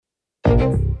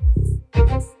Welcome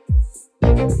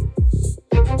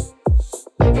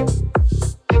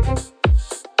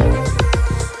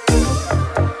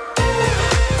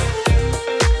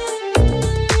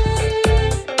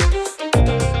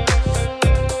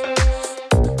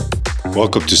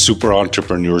to Super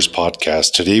Entrepreneurs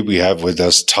Podcast. Today we have with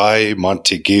us Ty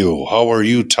Montague. How are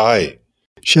you, Ty?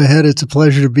 Shahed, it's a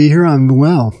pleasure to be here. I'm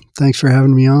well. Thanks for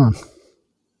having me on.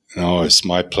 No, it's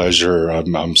my pleasure.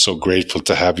 I'm so grateful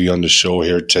to have you on the show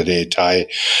here today, Ty.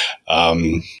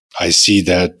 I see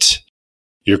that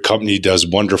your company does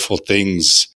wonderful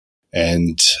things,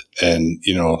 and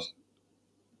you know,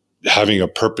 having a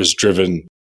purpose-driven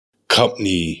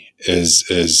company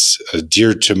is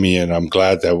dear to me, and I'm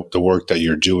glad that the work that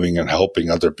you're doing and helping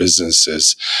other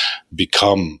businesses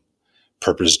become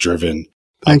purpose-driven.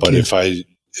 Thank you.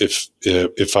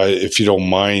 If you don't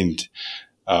mind,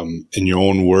 in your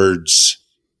own words,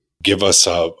 give us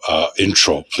a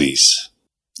intro, please.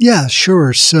 Yeah,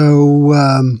 sure. So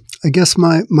I guess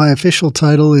my official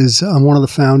title is I'm one of the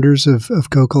founders of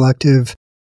Co-Collective.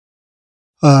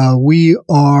 We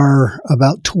are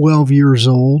about 12 years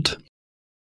old,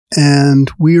 and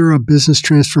we are a business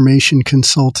transformation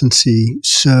consultancy.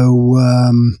 So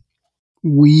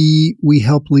we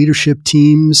help leadership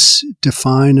teams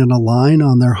define and align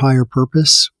on their higher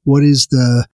purpose. What is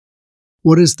the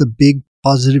big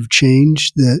positive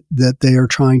change that they are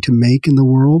trying to make in the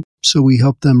world? So we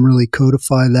help them really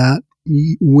codify that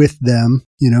with them.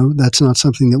 You know, that's not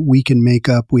something that we can make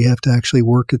up. We have to actually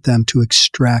work at them to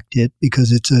extract it,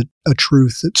 because it's a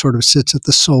truth that sort of sits at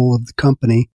the soul of the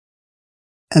company.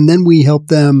 And then we help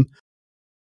them,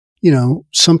 you know,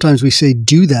 sometimes we say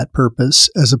do that purpose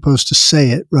as opposed to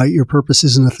say it, right? Your purpose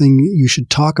isn't a thing you should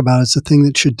talk about. It's a thing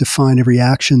that should define every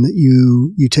action that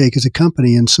you take as a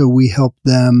company. And so we help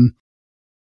them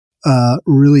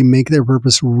really make their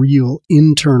purpose real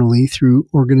internally through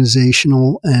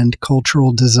organizational and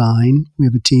cultural design. We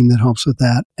have a team that helps with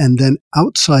that. And then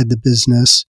outside the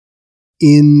business,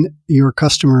 in your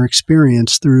customer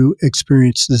experience through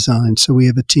experience design. So we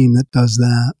have a team that does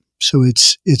that. So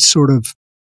it's sort of,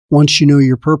 once you know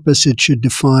your purpose, it should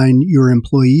define your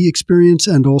employee experience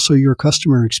and also your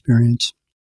customer experience.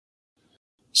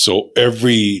 So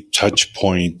every touch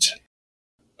point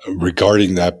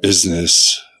regarding that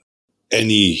business,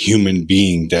 any human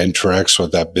being that interacts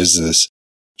with that business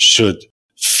should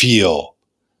feel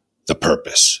the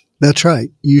purpose. That's right.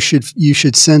 You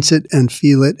should sense it and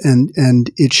feel it,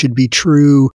 and it should be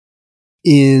true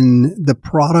in the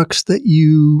products that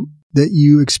you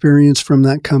experience from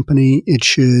that company. It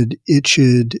should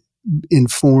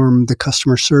inform the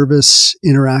customer service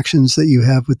interactions that you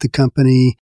have with the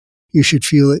company. You should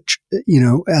feel it, you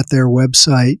know, at their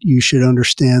website. You should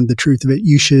understand the truth of it.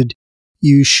 You should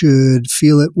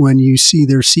feel it when you see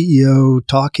their CEO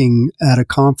talking at a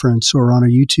conference or on a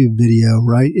YouTube video,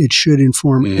 right? It should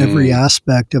inform every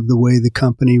aspect of the way the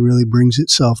company really brings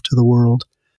itself to the world.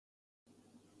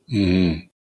 Mm.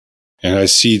 And I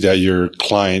see that your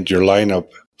lineup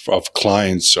of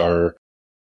clients are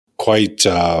quite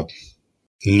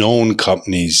known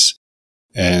companies.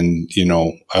 And, you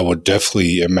know, I would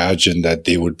definitely imagine that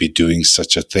they would be doing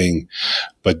such a thing.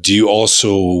 But do you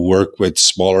also work with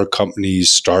smaller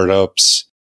companies, startups,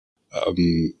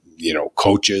 you know,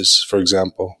 coaches, for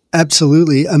example?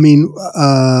 Absolutely. I mean,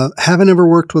 haven't ever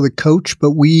worked with a coach,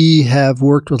 but we have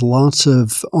worked with lots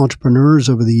of entrepreneurs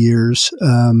over the years.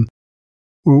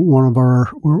 We're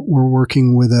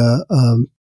working with a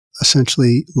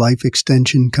essentially life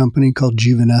extension company called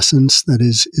Juvenescence that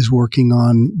is working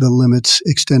on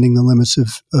extending the limits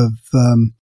of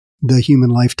the human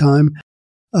lifetime.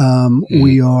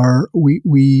 We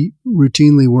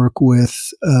routinely work with,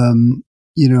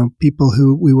 you know, people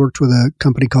who, we worked with a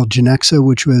company called Genexa,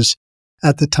 which was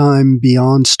at the time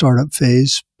beyond startup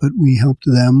phase, but we helped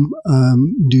them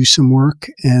do some work,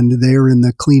 and they're in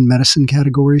the clean medicine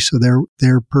category. So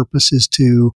their purpose is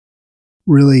to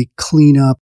really clean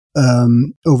up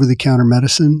over-the-counter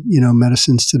medicine. You know,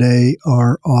 medicines today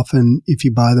are often, if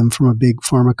you buy them from a big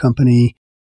pharma company,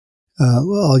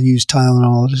 I'll use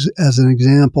Tylenol as an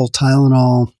example.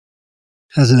 Tylenol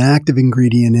has an active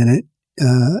ingredient in it,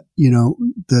 you know,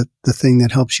 the thing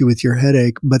that helps you with your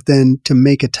headache. But then to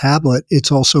make a tablet,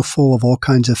 it's also full of all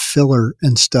kinds of filler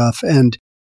and stuff. And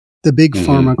the big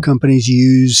pharma companies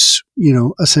use, you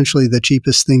know, essentially the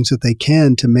cheapest things that they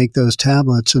can to make those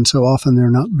tablets. And so often they're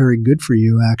not very good for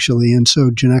you, actually. And so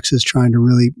Genexa is trying to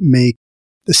really make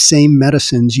the same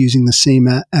medicines using the same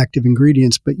active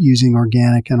ingredients, but using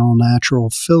organic and all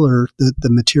natural filler, the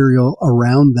material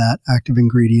around that active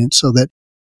ingredient, so that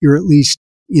you're at least,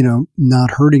 you know,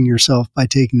 not hurting yourself by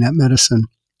taking that medicine.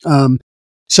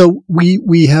 So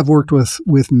we have worked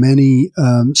with many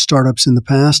startups in the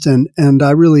past, and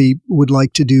I really would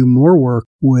like to do more work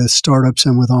with startups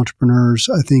and with entrepreneurs.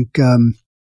 I think the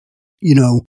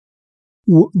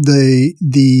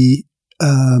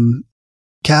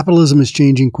capitalism is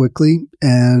changing quickly,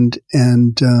 and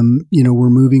we're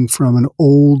moving from an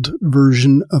old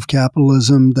version of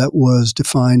capitalism that was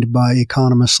defined by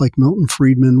economists like Milton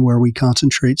Friedman, where we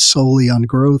concentrate solely on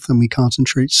growth and we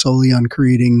concentrate solely on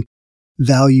creating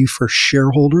value for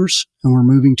shareholders. And we're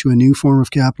moving to a new form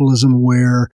of capitalism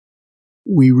where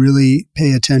we really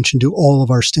pay attention to all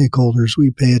of our stakeholders. We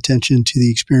pay attention to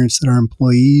the experience that our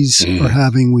employees are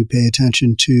having. We pay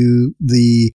attention to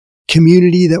the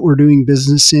community that we're doing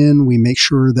business in. We make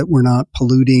sure that we're not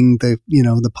polluting the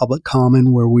public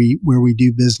common where we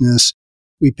do business.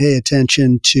 We pay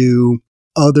attention to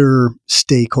other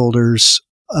stakeholders,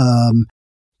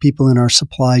 people in our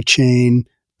supply chain,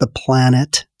 the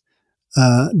planet,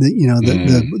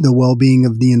 the well-being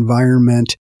of the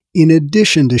environment. In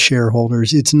addition to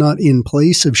shareholders, it's not in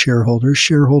place of shareholders.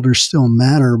 Shareholders still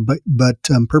matter, but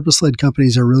purpose-led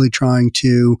companies are really trying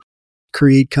to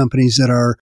create companies that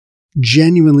are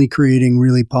genuinely creating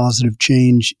really positive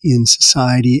change in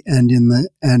society and in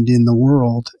the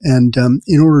world. And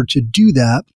in order to do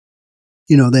that,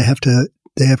 they have to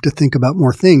think about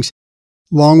more things.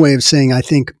 Long way of saying, I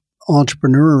think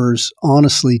entrepreneurs,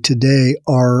 honestly, today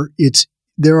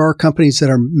there are companies that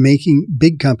are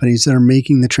big companies that are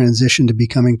making the transition to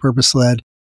becoming purpose-led,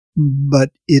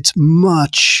 but it's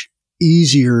much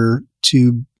easier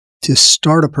to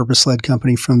start a purpose-led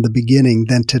company from the beginning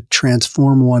than to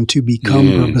transform one to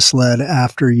become purpose-led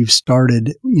after you've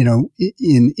started, in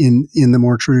the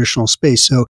more traditional space.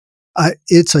 So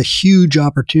it's a huge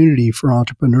opportunity for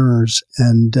entrepreneurs,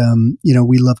 and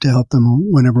we love to help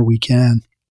them whenever we can.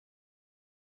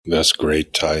 That's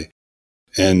great, Ty.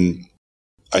 And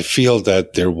I feel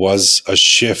that there was a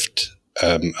shift.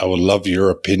 I would love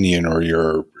your opinion or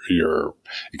your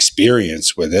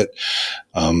experience with it.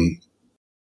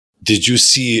 Did you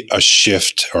see a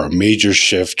shift or a major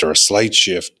shift or a slight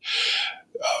shift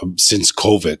since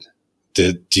COVID?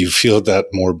 Do you feel that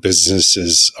more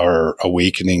businesses are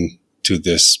awakening to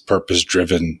this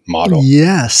purpose-driven model?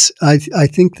 Yes, I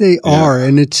think they are,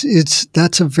 and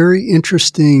that's a very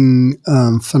interesting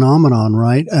phenomenon,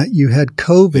 right? You had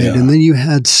COVID, and then you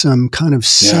had some kind of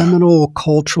seminal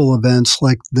cultural events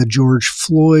like the George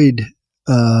Floyd,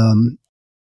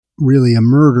 really a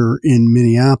murder in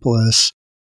Minneapolis,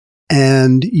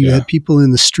 and you had people in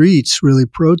the streets really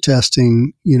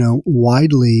protesting,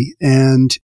 widely,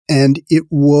 and it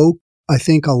woke, I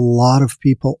think, a lot of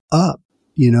people up.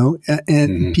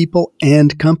 And people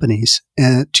and companies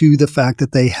to the fact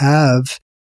that they have,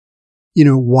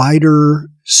 wider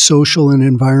social and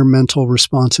environmental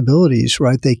responsibilities,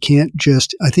 right? They can't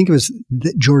just, I think it was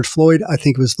George Floyd. I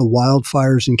think it was the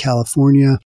wildfires in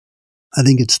California. I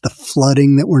think it's the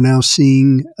flooding that we're now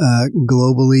seeing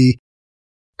globally, a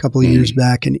couple of years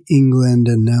back in England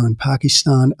and now in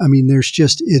Pakistan. I mean, there's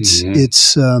just,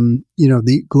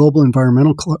 the global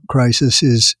environmental crisis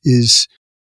is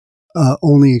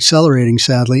only accelerating,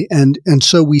 sadly. And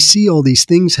so we see all these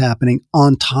things happening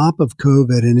on top of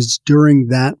COVID. And it's during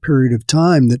that period of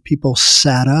time that people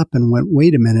sat up and went,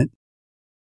 wait a minute,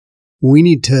 we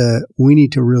need to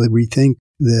really rethink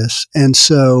this. And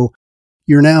so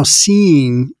you're now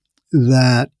seeing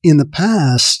that in the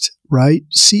past, right,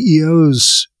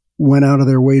 CEOs went out of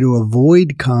their way to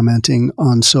avoid commenting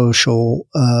on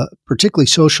particularly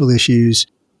social issues,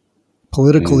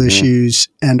 political issues,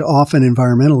 and often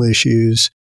environmental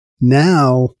issues.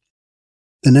 Now,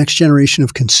 the next generation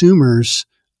of consumers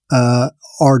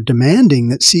are demanding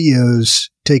that CEOs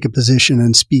take a position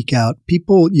and speak out.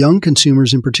 Young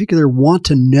consumers in particular, want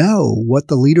to know what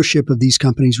the leadership of these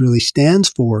companies really stands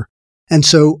for. And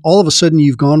so all of a sudden,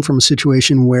 you've gone from a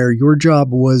situation where your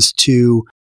job was to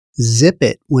zip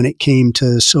it when it came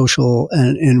to social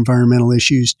and environmental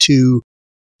issues to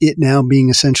it now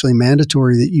being essentially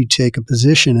mandatory that you take a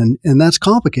position. And that's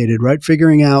complicated, right?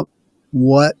 Figuring out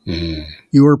what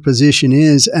your position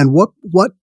is and what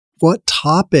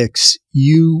topics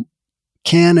you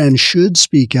can and should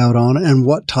speak out on and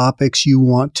what topics you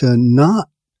want to not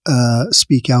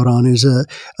speak out on is a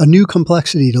new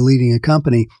complexity to leading a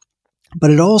company.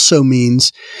 But it also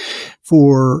means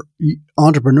for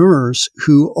entrepreneurs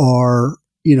who are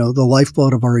the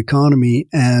lifeblood of our economy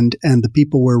and the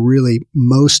people where really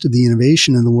most of the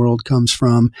innovation in the world comes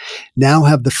from, now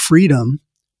have the freedom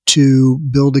to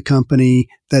build a company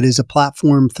that is a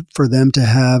platform for them to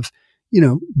have,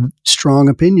 strong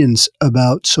opinions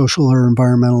about social or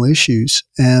environmental issues.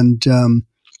 And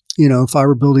if I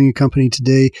were building a company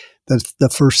today, that's the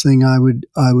first thing I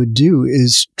would do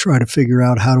is try to figure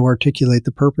out how to articulate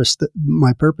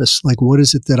my purpose. Like, what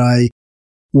is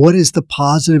the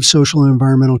positive social and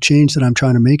environmental change that I'm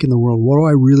trying to make in the world? What do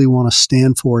I really want to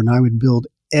stand for? And I would build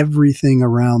everything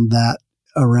around that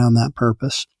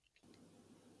purpose.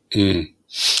 Mm.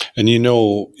 And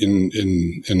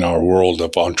in our world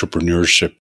of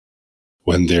entrepreneurship,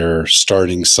 when they're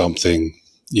starting something,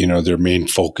 their main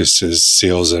focus is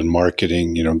sales and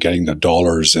marketing, getting the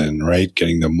dollars in, right?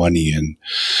 Getting the money in.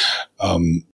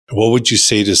 What would you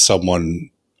say to someone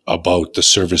about the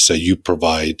service that you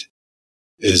provide?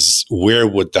 Is where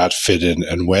would that fit in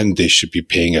and when they should be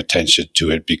paying attention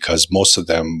to it? Because most of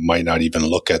them might not even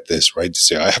look at this, right? To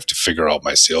say, I have to figure out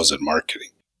my sales and marketing.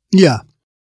 Yeah.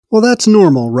 Well, that's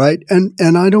normal, right? And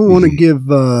I don't want to give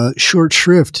short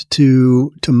shrift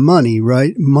to money,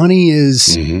 right? Money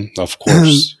is, of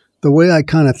course. The way I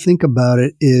kind of think about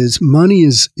it is money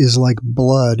is like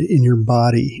blood in your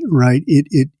body, right?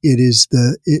 It is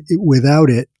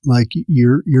without it, like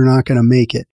you're not going to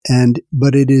make it.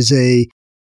 But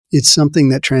it's something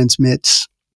that transmits,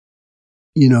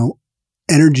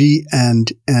 energy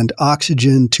and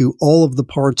oxygen to all of the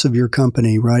parts of your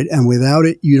company, right? And without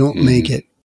it, you don't make it.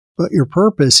 But your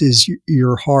purpose is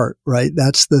your heart, right?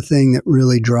 That's the thing that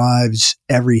really drives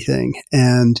everything.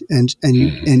 And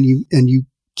you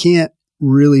can't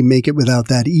really make it without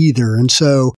that either. And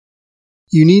so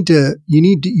you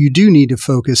do need to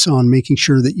focus on making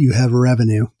sure that you have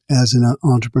revenue as an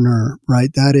entrepreneur,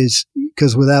 right? That is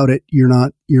because without it, you're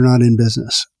not in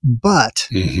business. But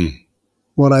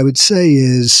what I would say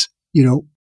is,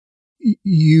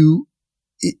 you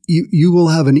will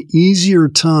have an easier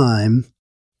time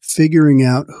figuring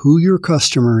out who your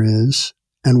customer is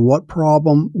and what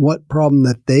problem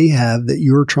that they have that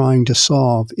you're trying to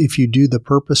solve if you do the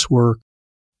purpose work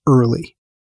early,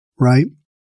 right?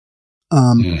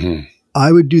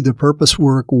 I would do the purpose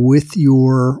work with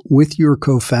your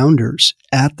co-founders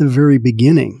at the very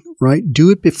beginning, right? Do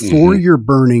it before you're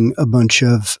burning a bunch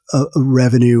of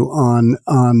revenue on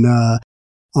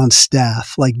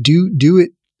staff. Like do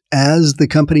it as the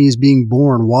company is being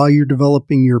born while you're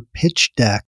developing your pitch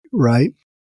deck, right?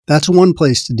 That's one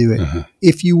place to do it.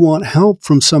 If you want help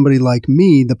from somebody like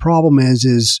me, the problem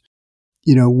is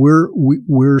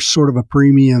we're sort of a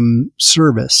premium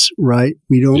service, right?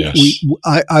 We don't. Yes.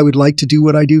 I would like to do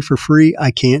what I do for free.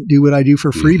 I can't do what I do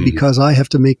for free because I have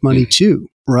to make money too,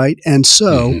 right? And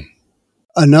so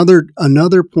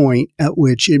another point at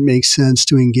which it makes sense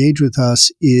to engage with us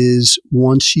is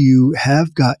once you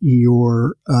have gotten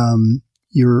your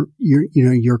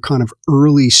kind of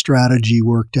early strategy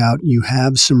worked out, you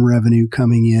have some revenue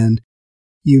coming in.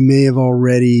 You may have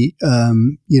already,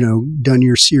 done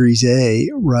your Series A,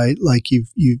 right? Like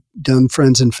you've done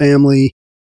friends and family,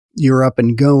 you're up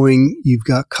and going, you've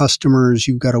got customers,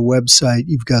 you've got a website,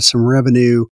 you've got some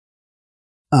revenue,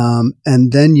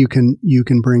 and then you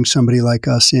can bring somebody like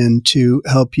us in to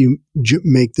help you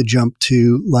make the jump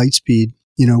to Lightspeed.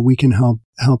 We can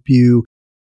help you.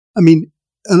 I mean,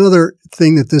 another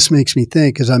thing that this makes me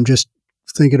think, as I'm just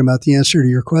thinking about the answer to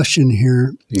your question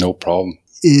here, no problem,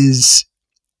 is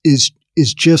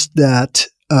just that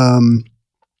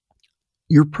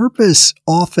your purpose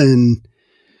often,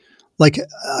 like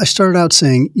I started out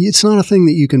saying, it's not a thing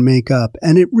that you can make up.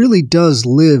 And it really does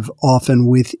live often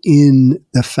within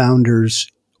the founders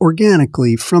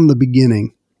organically from the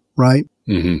beginning, right?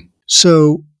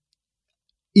 So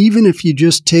even if you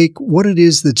just take what it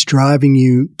is that's driving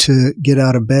you to get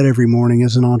out of bed every morning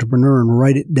as an entrepreneur and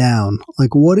write it down,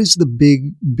 like what is the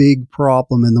big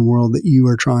problem in the world that you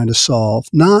are trying to solve?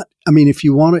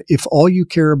 If all you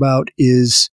care about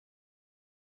is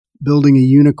building a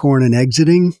unicorn and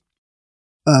exiting,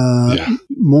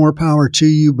 more power to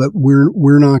you, but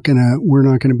we're not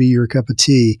gonna be your cup of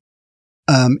tea.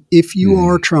 If you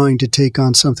are trying to take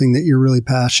on something that you're really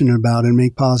passionate about and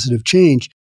make positive change,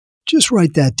 just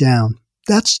write that down.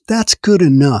 That's good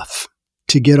enough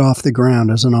to get off the ground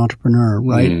as an entrepreneur,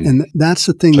 right? And that's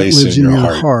the thing that lives in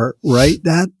your heart, right?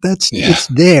 It's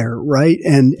there, right?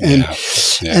 And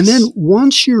then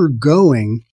once you're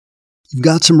going, you've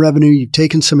got some revenue, you've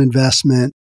taken some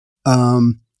investment.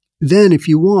 Then if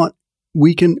you want,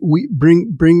 we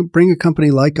bring a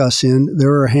company like us in.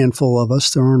 There are a handful of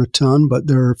us. There aren't a ton, but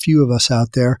there are a few of us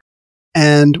out there.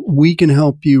 And we can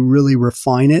help you really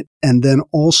refine it and then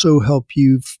also help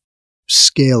you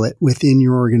scale it within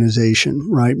your organization,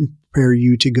 right? And prepare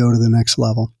you to go to the next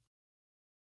level.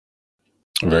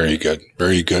 Very good.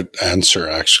 Very good answer,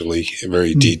 actually.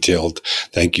 Very detailed.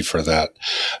 Thank you for that,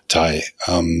 Ty.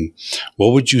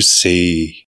 What would you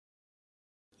say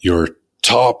your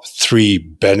top 3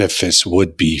 benefits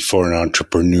would be for an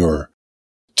entrepreneur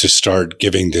to start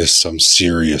giving this some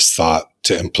serious thought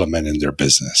to implement in their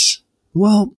business?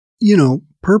 Well,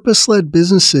 purpose-led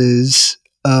businesses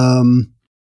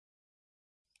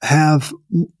have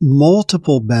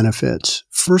multiple benefits.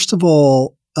 First of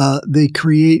all, they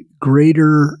create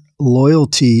greater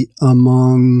loyalty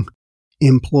among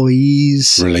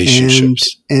employees,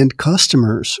 relationships, and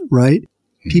customers, right?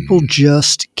 People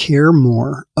just care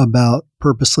more about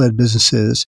purpose-led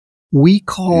businesses. We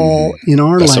call in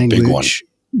our That's language, a big one.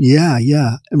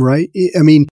 Yeah, right. I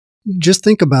mean, just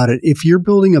think about it. If you're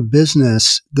building a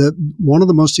business, one of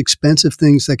the most expensive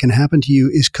things that can happen to you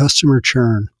is customer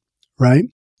churn, right?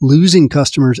 Losing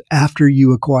customers after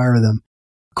you acquire them.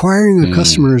 Acquiring a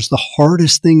customer is the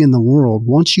hardest thing in the world.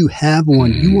 Once you have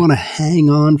one, you want to hang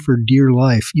on for dear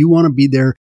life. You want to be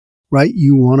there, right?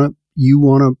 You want to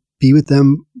be with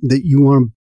them, that you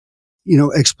want to,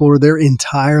 explore their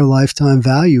entire lifetime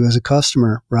value as a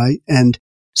customer, right? And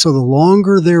so the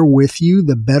longer they're with you,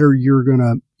 the better you're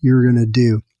going to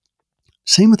do.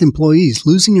 Same with employees.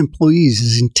 Losing employees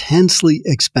is intensely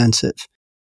expensive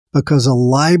because a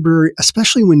library,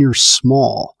 especially when you're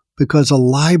small, because a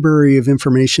library of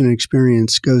information and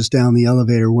experience goes down the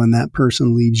elevator when that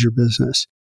person leaves your business.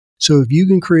 So if you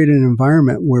can create an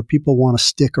environment where people want to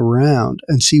stick around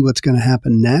and see what's going to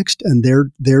happen next, and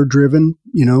they're driven,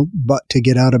 but to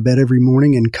get out of bed every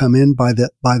morning and come in by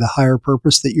the higher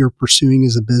purpose that you're pursuing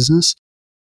as a business,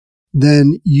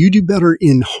 then you do better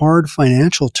in hard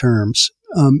financial terms.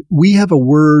 We have a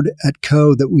word at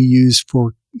Co that we use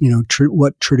for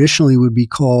what traditionally would be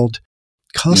called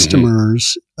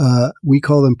customers. We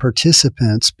call them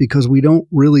participants because we don't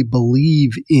really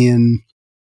believe in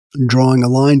drawing a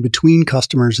line between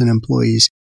customers and employees.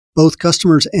 Both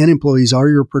customers and employees are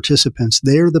your participants.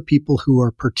 They are the people who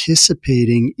are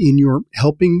participating in your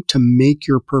helping to make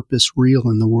your purpose real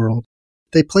in the world.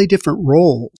 They play different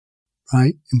roles,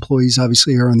 right? Employees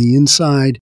obviously are on the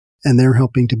inside and they're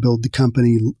helping to build the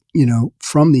company,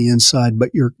 from the inside, but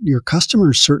your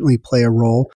customers certainly play a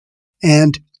role.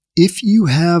 And if you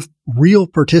have real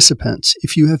participants,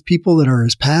 if you have people that are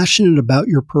as passionate about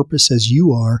your purpose as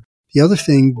you are, the other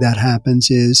thing that happens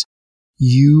is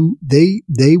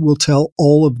they will tell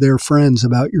all of their friends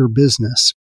about your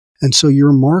business. And so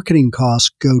your marketing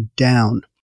costs go down,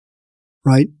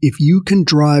 right? If you can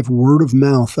drive word of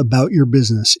mouth about your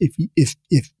business, if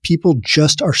people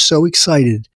just are so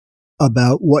excited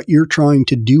about what you're trying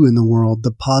to do in the world,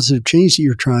 the positive change that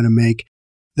you're trying to make,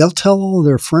 they'll tell all of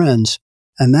their friends.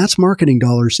 And that's marketing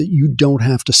dollars that you don't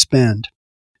have to spend.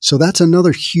 So that's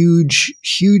another huge,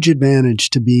 huge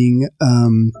advantage to being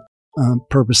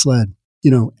purpose-led,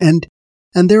 and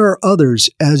there are others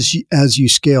as you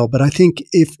scale. But I think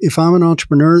if I'm an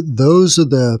entrepreneur, those are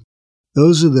the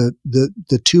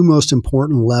two most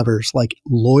important levers, like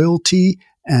loyalty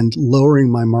and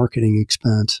lowering my marketing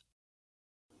expense.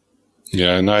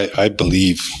 Yeah, and I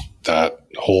believe that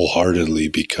wholeheartedly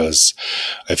because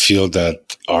I feel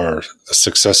that the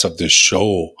success of this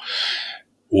show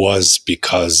was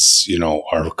because,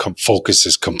 our focus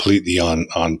is completely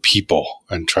on people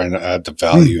and trying to add the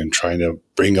value and trying to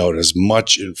bring out as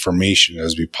much information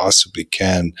as we possibly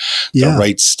can, the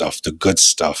right stuff, the good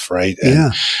stuff, right?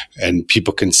 And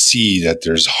people can see that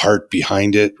there's heart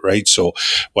behind it, right? So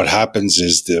what happens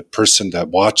is the person that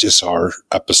watches our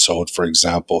episode, for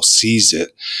example, sees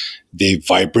it, they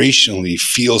vibrationally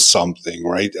feel something,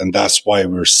 right? And that's why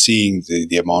we're seeing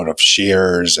the amount of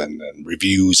shares and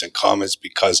reviews and comments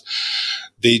because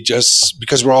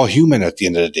we're all human at the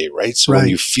end of the day, right? So when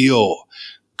you feel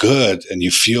good and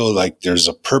you feel like there's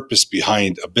a purpose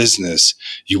behind a business,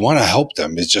 you want to help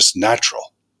them. It's just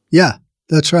natural. Yeah,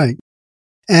 that's right.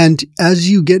 And as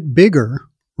you get bigger,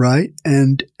 right?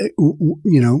 And,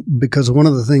 because one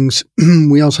of the things,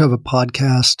 we also have a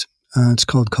podcast, it's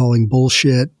called Calling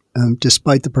Bullshit.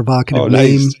 Despite the provocative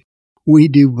name, we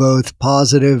do both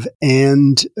positive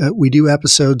and we do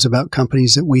episodes about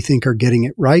companies that we think are getting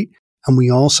it right. And we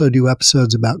also do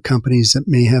episodes about companies that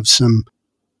may have some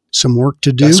work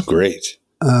to do. That's great.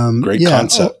 Great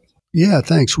concept. Yeah,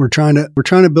 thanks. We're trying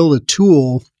to build a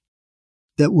tool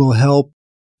that will help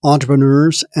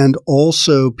entrepreneurs and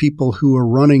also people who are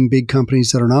running big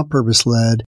companies that are not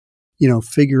purpose-led,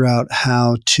 figure out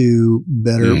how to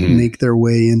better make their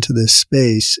way into this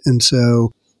space. And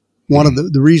so one of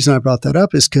the reason I brought that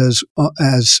up is because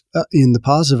as in the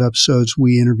positive episodes,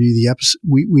 we interview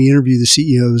we interview the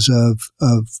CEOs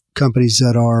of companies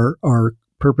that are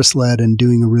purpose-led and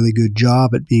doing a really good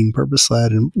job at being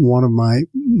purpose-led. And one of my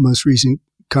most recent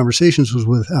conversations was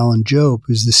with Alan Jobe,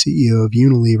 who's the CEO of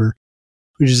Unilever,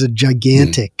 which is a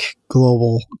gigantic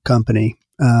global company.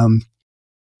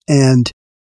 And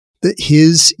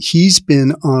he's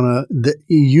been on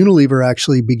Unilever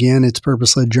actually began its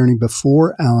purpose-led journey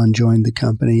before Alan joined the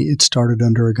company. It started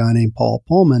under a guy named Paul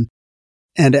Pullman,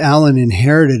 and Alan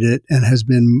inherited it and has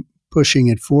been pushing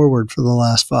it forward for the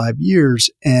last 5 years.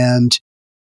 And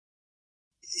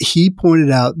he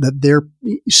pointed out that they're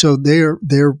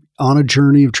on a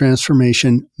journey of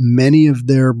transformation. Many of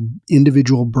their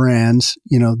individual brands,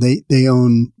 they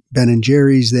own Ben and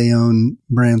Jerry's, they own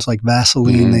brands like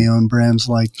Vaseline, they own brands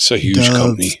like it's a huge Dove,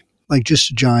 company, like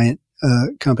just a giant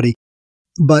company.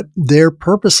 But their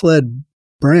purpose-led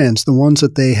brands, the ones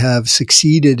that they have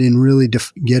succeeded in really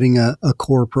getting a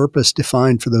core purpose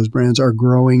defined for those brands, are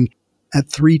growing at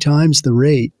 3 times the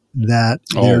rate that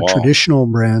their traditional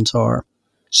brands are.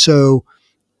 So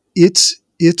it's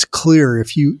clear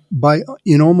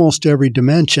in almost every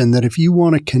dimension that if you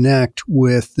want to connect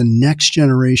with the next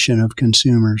generation of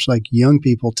consumers, like young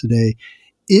people today,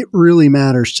 it really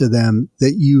matters to them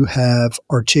that you have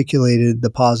articulated the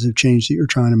positive change that you're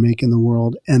trying to make in the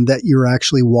world and that you're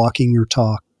actually walking your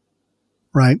talk,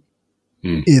 right?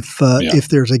 If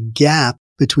there's a gap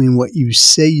between what you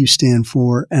say you stand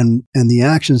for and the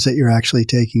actions that you're actually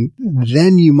taking,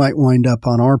 then you might wind up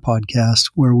on our podcast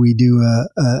where we do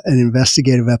an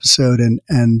investigative episode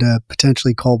and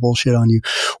potentially call bullshit on you.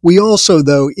 We also,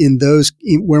 though,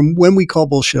 when we call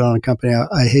bullshit on a company,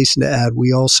 I hasten to add,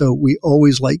 we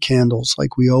always light candles.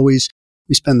 Like we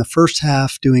spend the first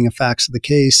half doing a facts of the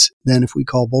case. Then if we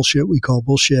call bullshit, we call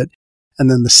bullshit. And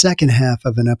then the second half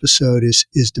of an episode is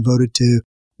devoted to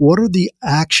what are the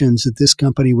actions that this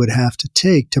company would have to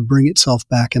take to bring itself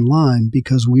back in line?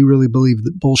 Because we really believe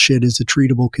that bullshit is a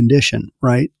treatable condition,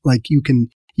 right? Like you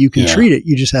can treat it,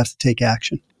 you just have to take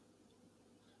action.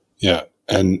 Yeah.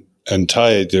 And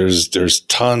Ty, there's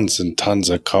tons and tons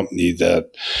of company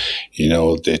that,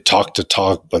 they talk the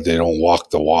talk, but they don't walk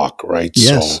the walk, right?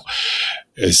 Yes. So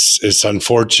it's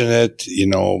unfortunate,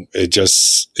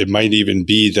 it might even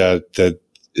be that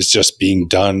it's just being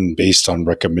done based on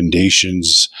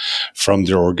recommendations from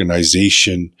their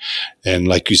organization. And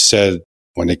like you said,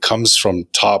 when it comes from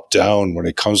top down, when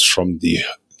it comes from the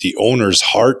owner's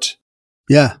heart,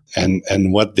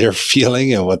 and what they're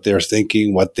feeling and what they're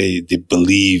thinking, what they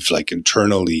believe, like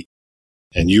internally,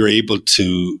 and you're able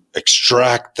to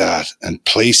extract that and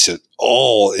place it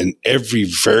all in every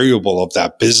variable of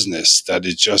that business, that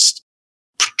it just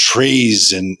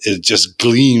portrays and it just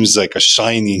gleams like a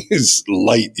shining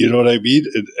light. You know what I mean?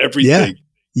 And everything.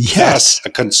 Yeah. Yes. A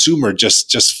consumer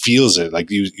just feels it. Like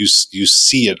you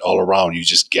see it all around. You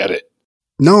just get it.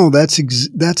 No, that's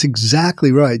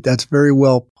exactly right. That's very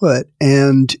well put.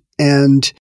 And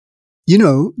the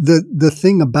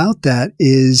thing about that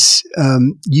is,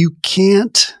 you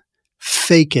can't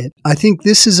fake it. I think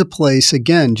this is a place,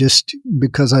 again, just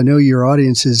because I know your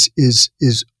audience is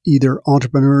either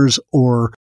entrepreneurs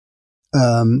or,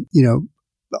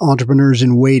 entrepreneurs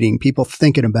in waiting, people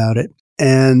thinking about it.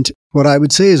 And what I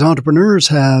would say is entrepreneurs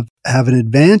have an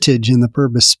advantage in the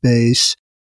purpose space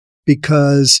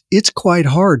because it's quite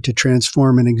hard to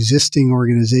transform an existing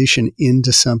organization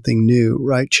into something new,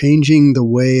 right? Changing the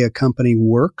way a company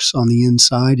works on the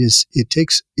inside it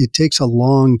takes a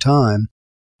long time.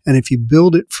 And if you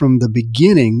build it from the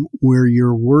beginning where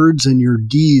your words and your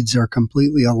deeds are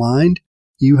completely aligned,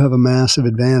 you have a massive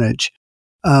advantage.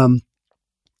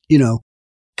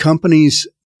 Companies,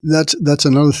 that's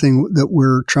another thing that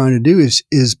we're trying to do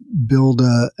is build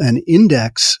an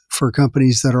index for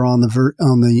companies that are on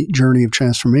the journey of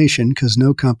transformation, because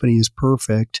no company is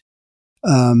perfect.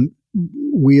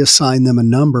 We assign them a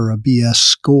number, a BS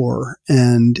score,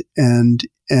 and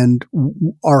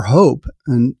our hope,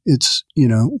 and it's,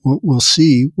 we'll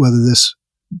see whether this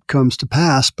comes to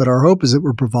pass, but our hope is that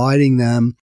we're providing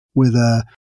them with a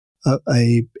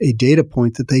data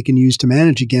point that they can use to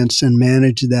manage against and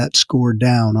manage that score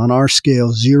down. On our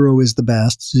scale, 0 is the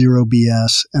best, 0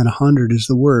 BS, and 100 is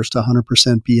the worst,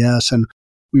 100% BS. And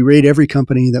we rate every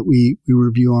company that we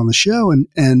review on the show,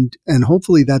 and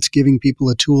hopefully that's giving people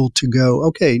a tool to go,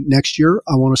 okay, next year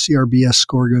I want to see our BS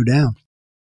score go down.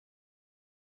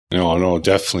 No,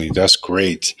 definitely. That's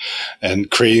great.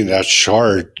 And creating that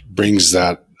chart brings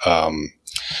that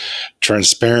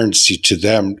transparency to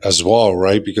them as well,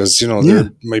 right? Because,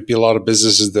 there might be a lot of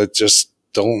businesses that just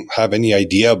don't have any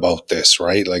idea about this,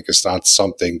 right? Like it's not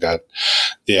something that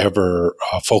they ever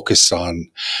focus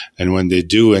on. And when they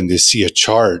do and they see a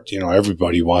chart,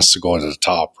 everybody wants to go to the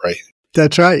top, right?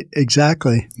 That's right.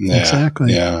 Exactly. Yeah,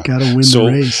 exactly. Yeah. Got to win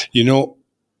the race.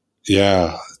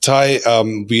 Yeah. Ty,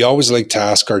 we always like to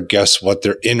ask our guests what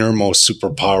their innermost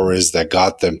superpower is that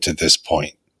got them to this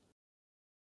point.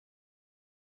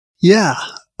 Yeah.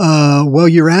 Well,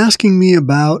 you're asking me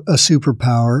about a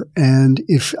superpower, and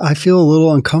if I feel a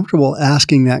little uncomfortable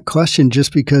asking that question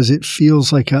just because it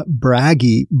feels like a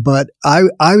braggy, but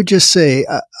I would just say,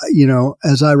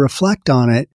 as I reflect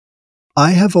on it,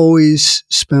 I have always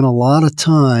spent a lot of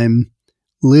time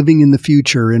living in the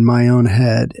future in my own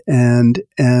head, and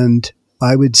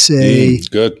I would say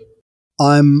Good.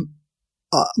 I'm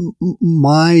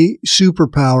my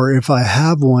superpower, if I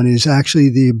have one, is actually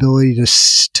the ability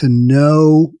to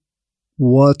know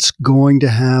what's going to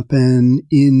happen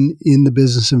in the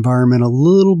business environment a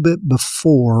little bit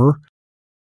before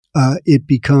it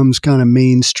becomes kind of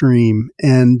mainstream.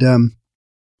 And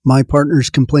my partners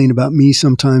complain about me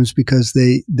sometimes because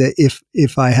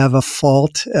if I have a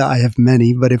fault, I have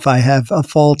many, but if I have a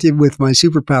fault with my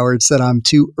superpower, it's that I'm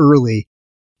too early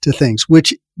to things,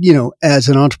 which, as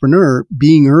an entrepreneur,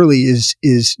 being early is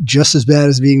just as bad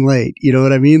as being late. You know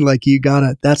what I mean? Like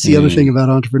that's the other thing about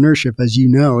entrepreneurship, as you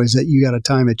know, is that you got to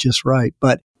time it just right.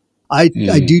 But I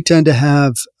do tend to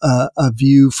have a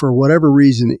view, for whatever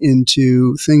reason,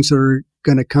 into things that are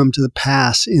going to come to the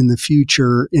pass in the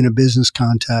future in a business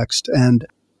context. And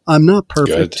I'm not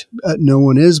perfect. No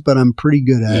one is, but I'm pretty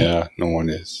good at it. Yeah, no one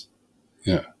is.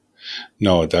 Yeah.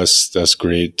 No, that's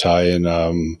great, Ty. And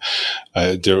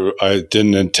I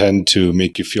didn't intend to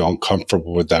make you feel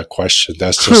uncomfortable with that question.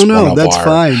 That's just that's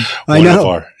fine. I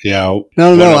know.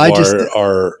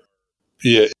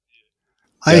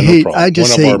 I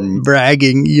just hate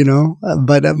bragging,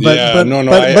 but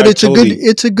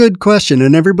it's a good question,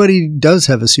 and everybody does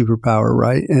have a superpower,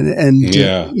 right?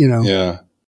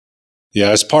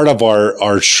 Yeah, it's part of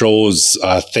our show's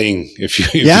thing, if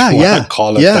you want to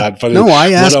call it that. But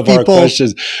I ask one of people, our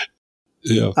questions.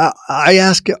 Yeah. I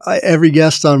ask every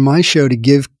guest on my show to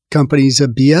give companies a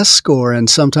BS score, and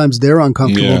sometimes they're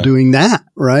uncomfortable doing that,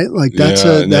 right? Like that's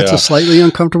a slightly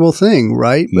uncomfortable thing,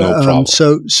 right? No problem.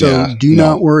 So do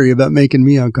not worry about making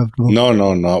me uncomfortable. No,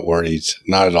 not worried,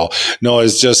 not at all. No,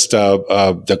 it's just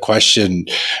the question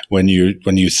when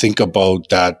you think about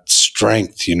that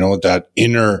strength, that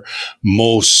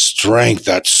innermost strength,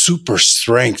 that super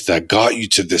strength that got you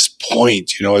to this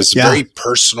point. It's very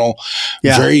personal,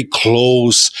 very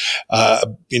close.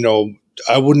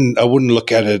 I wouldn't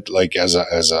look at it like as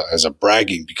a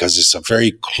bragging, because it's a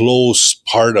very close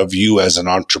part of you as an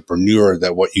entrepreneur,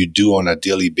 that what you do on a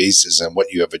daily basis and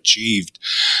what you have achieved.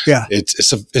 Yeah. It's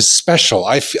special.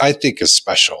 I think it's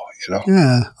special,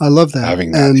 Yeah. I love that.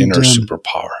 Having that inner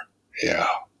superpower. Yeah.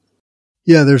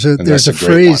 Yeah. There's a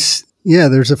phrase. Yeah.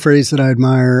 There's a phrase that I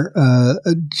admire,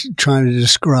 trying to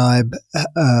describe,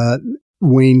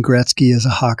 Wayne Gretzky as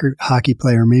a hockey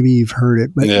player. Maybe you've heard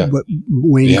it, but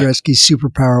Wayne Gretzky's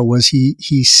superpower was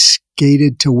he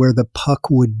skated to where the puck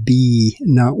would be,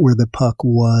 not where the puck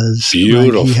was.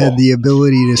 Beautiful. Right? He had the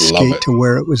ability to skate to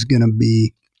where it was going to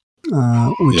be,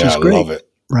 which is great. I love it.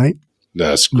 Right?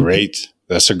 That's great.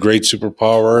 That's a great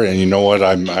superpower. And you know what?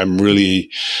 I'm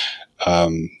really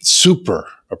super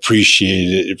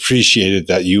appreciated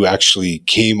that you actually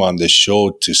came on this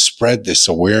show to spread this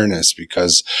awareness,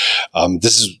 because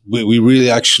we really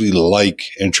actually like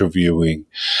interviewing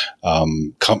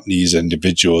companies,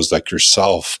 individuals like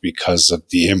yourself, because of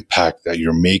the impact that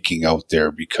you're making out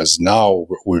there. Because now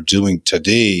what we're doing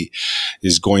today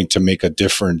is going to make a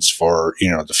difference for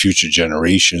the future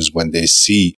generations when they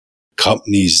see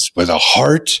companies with a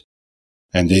heart,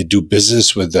 and they do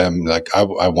business with them. Like I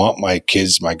want my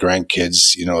kids, my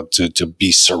grandkids, to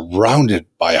be surrounded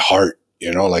by heart,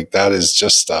 like that is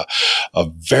just a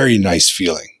very nice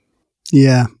feeling.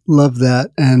 Yeah. Love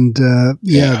that. And,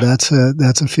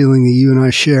 that's a feeling that you and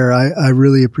I share. I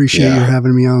really appreciate your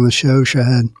having me on the show,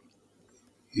 Shahad.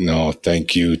 No,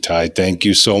 thank you, Ty. Thank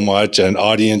you so much. And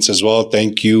audience as well.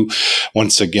 Thank you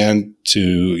once again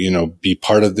to, be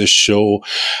part of this show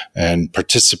and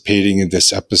participating in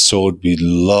this episode. We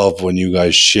love when you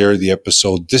guys share the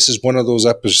episode. This is one of those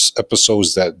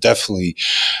episodes that definitely,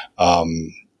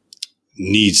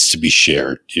 needs to be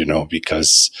shared,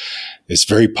 because it's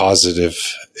very positive.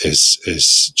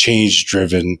 It's change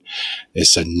driven.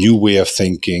 It's a new way of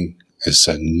thinking. It's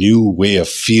a new way of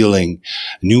feeling,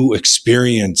 new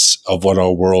experience of what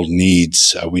our world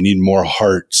needs. We need more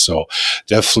heart. So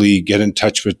definitely get in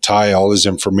touch with Ty. All his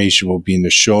information will be in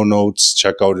the show notes.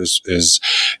 Check out his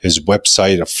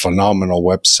website, a phenomenal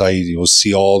website. You'll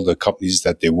see all the companies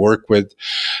that they work with.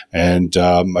 And,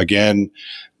 again,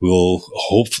 we will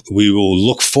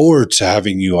look forward to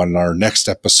having you on our next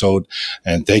episode.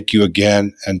 And thank you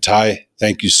again. And Ty,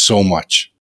 thank you so much.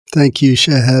 Thank you,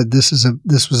 Shahad. This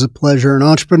was a pleasure. And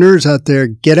entrepreneurs out there,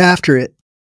 get after it.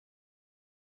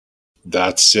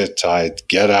 That's it, Ty.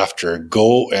 Get after it.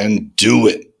 Go and do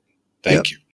it.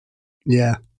 Thank you.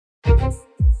 Yeah.